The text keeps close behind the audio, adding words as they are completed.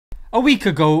A week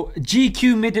ago,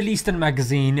 GQ Middle Eastern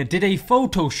magazine did a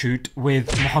photo shoot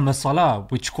with Muhammad Salah,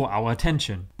 which caught our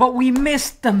attention. But we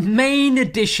missed the main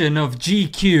edition of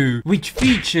GQ, which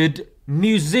featured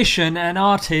musician and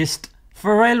artist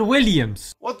Pharrell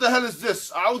Williams. What the hell is this?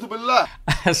 A'udhu billah.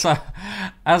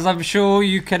 As I'm sure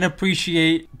you can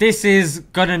appreciate, this is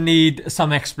gonna need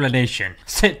some explanation.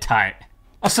 Sit tight.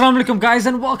 Assalamu alaikum guys,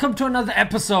 and welcome to another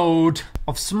episode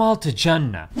of Smile to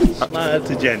Jannah. Smile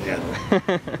to Jannah.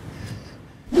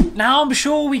 Now I'm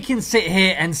sure we can sit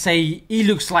here and say he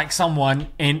looks like someone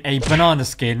in a banana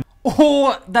skin,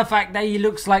 or the fact that he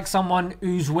looks like someone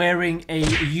who's wearing a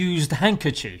used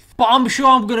handkerchief. But I'm sure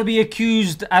I'm gonna be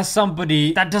accused as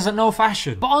somebody that doesn't know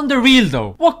fashion. But on the real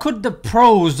though, what could the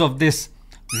pros of this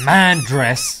man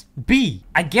dress be?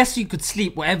 I guess you could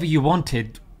sleep wherever you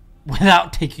wanted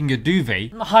without taking a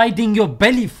duvet. Hiding your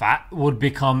belly fat would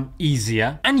become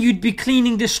easier, and you'd be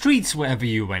cleaning the streets wherever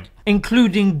you went,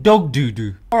 including dog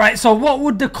doo-doo. Alright, so what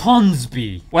would the cons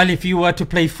be? Well, if you were to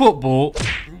play football,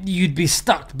 you'd be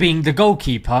stuck being the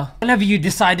goalkeeper. Whenever you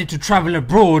decided to travel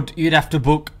abroad, you'd have to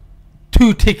book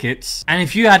 2 tickets, and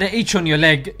if you had an itch on your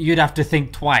leg, you'd have to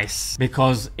think twice,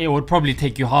 because it would probably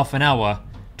take you half an hour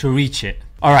to reach it.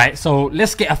 Alright, so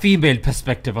let's get a female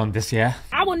perspective on this, yeah?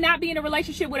 I will not be in a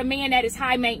relationship with a man that is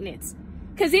high maintenance.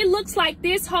 Because it looks like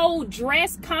this whole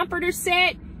dress comforter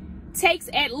set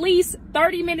takes at least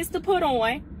 30 minutes to put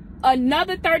on,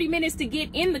 another 30 minutes to get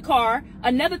in the car,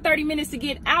 another 30 minutes to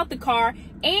get out the car,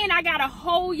 and I gotta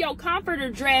hold your comforter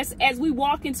dress as we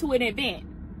walk into an event.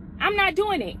 I'm not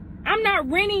doing it. I'm not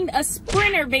renting a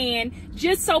Sprinter van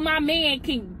just so my man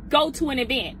can go to an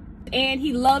event. And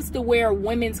he loves to wear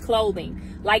women's clothing.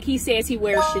 Like he says he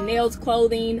wears Chanel's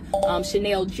clothing,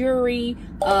 Chanel jewelry,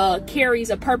 carries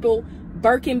a purple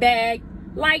Birkin bag.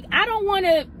 Like, I don't want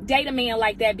to date a man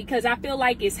like that because I feel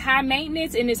like it's high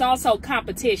maintenance and it's also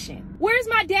competition. Where's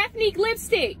my Daphne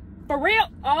lipstick? Pharrell,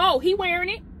 oh, he wearing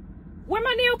it. Where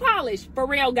my nail polish?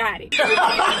 Pharrell got it.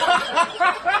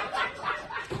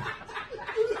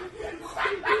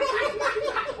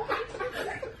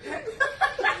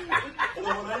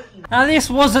 Now this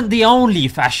wasn't the only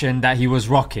fashion that he was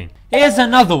rocking. Here's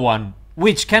another one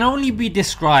which can only be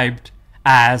described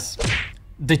as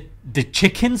the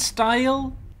chicken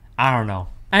style? I don't know.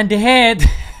 And here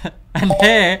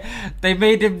they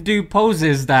made him do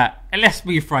poses that, let's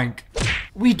be frank,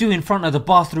 we do in front of the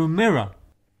bathroom mirror.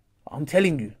 I'm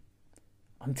telling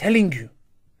you,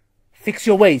 fix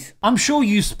your ways. I'm sure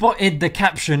you spotted the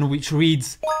caption which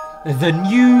reads, "The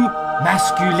new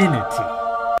masculinity."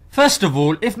 First of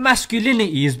all, if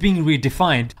masculinity is being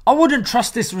redefined, I wouldn't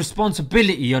trust this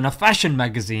responsibility on a fashion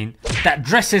magazine that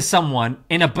dresses someone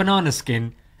in a banana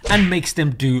skin and makes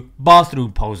them do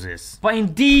bathroom poses. But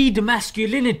indeed,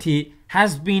 masculinity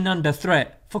has been under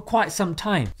threat for quite some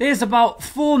time. There's about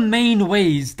 4 main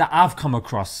ways that I've come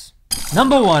across.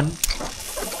 Number 1,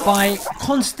 by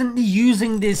constantly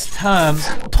using this term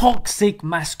toxic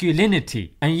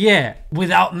masculinity, and yeah,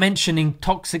 without mentioning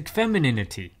toxic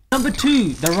femininity. Number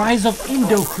 2, the rise of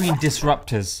endocrine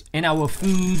disruptors in our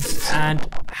foods and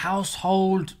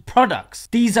household products.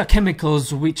 These are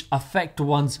chemicals which affect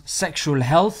one's sexual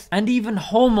health and even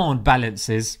hormone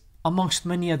balances, amongst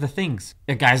many other things.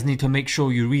 You guys need to make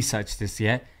sure you research this,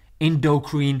 yeah?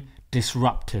 Endocrine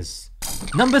disruptors.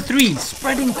 Number 3,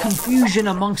 spreading confusion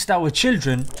amongst our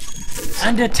children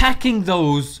and attacking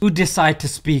those who decide to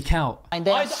speak out. I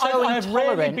have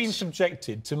rarely been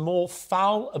subjected to more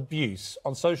foul abuse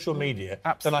on social media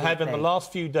than I have in the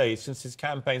last few days since this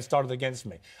campaign started against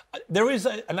me. There is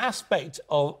an aspect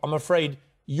of, I'm afraid,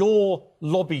 your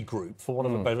lobby group, for want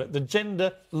of a better word, the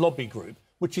gender lobby group,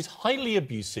 which is highly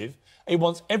abusive. It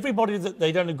wants everybody that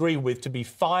they don't agree with to be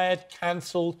fired,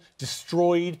 cancelled,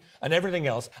 destroyed, and everything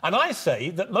else. And I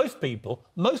say that most people,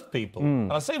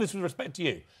 and I say this with respect to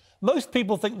you, most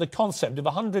people think the concept of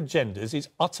 100 genders is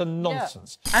utter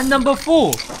nonsense. Yeah. And number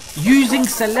 4, using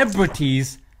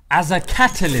celebrities as a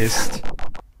catalyst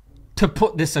to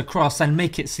put this across and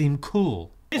make it seem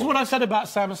cool. Here's what I said about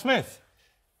Sam Smith.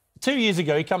 2 years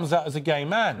ago, he comes out as a gay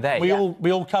man. We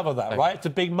all cover that, right? It's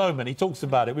a big moment. He talks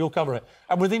about it. We all cover it.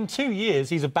 And within 2 years,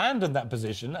 he's abandoned that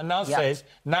position and now says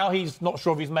now he's not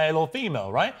sure if he's male or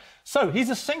female, right? So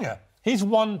he's a singer. He's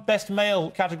won Best Male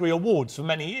category awards for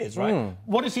many years, right?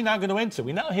 What is he now going to enter?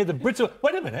 We now hear the Brit...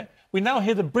 Wait a minute. We now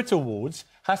hear the Brit Awards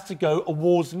has to go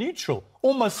awards neutral,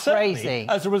 almost certainly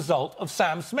as a result of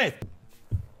Sam Smith.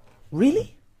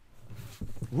 Really?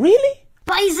 Really?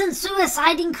 But isn't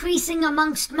suicide increasing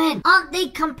amongst men? Aren't they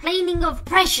complaining of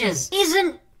pressures?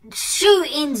 Isn't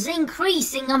shootings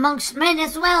increasing amongst men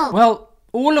as well? Well,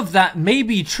 all of that may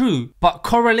be true, but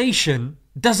correlation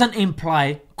doesn't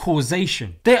imply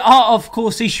causation. There are of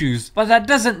course issues, but that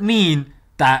doesn't mean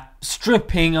that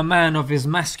stripping a man of his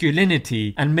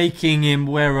masculinity and making him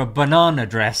wear a banana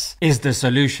dress is the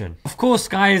solution. Of course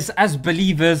guys, as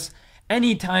believers,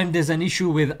 anytime there's an issue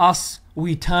with us,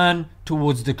 we turn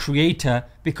towards the Creator,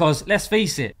 because let's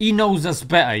face it, He knows us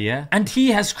better, yeah? And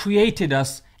He has created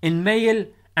us in male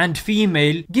and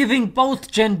female, giving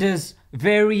both genders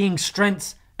varying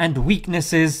strengths and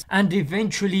weaknesses, and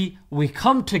eventually we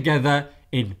come together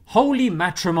in holy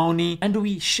matrimony and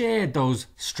we share those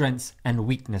strengths and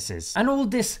weaknesses. And all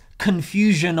this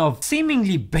confusion of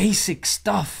seemingly basic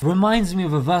stuff reminds me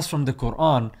of a verse from the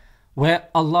Quran where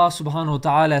Allah subhanahu wa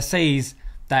ta'ala says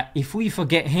that if we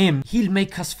forget Him, He'll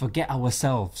make us forget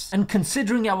ourselves. And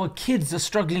considering our kids are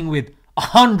struggling with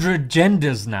 100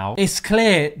 genders now, it's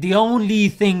clear the only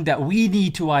thing that we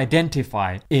need to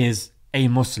identify is a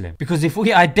Muslim. Because if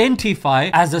we identify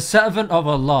as a servant of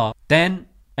Allah, then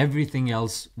everything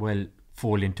else will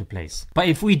fall into place. But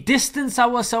if we distance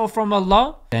ourselves from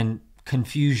Allah, then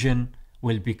confusion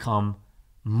will become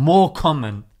more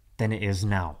common than it is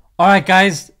now. Alright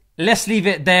guys, let's leave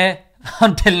it there.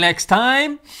 Until next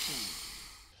time.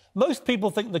 Most people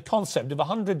think the concept of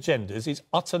 100 genders is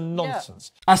utter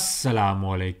nonsense. Assalamu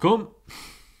alaikum.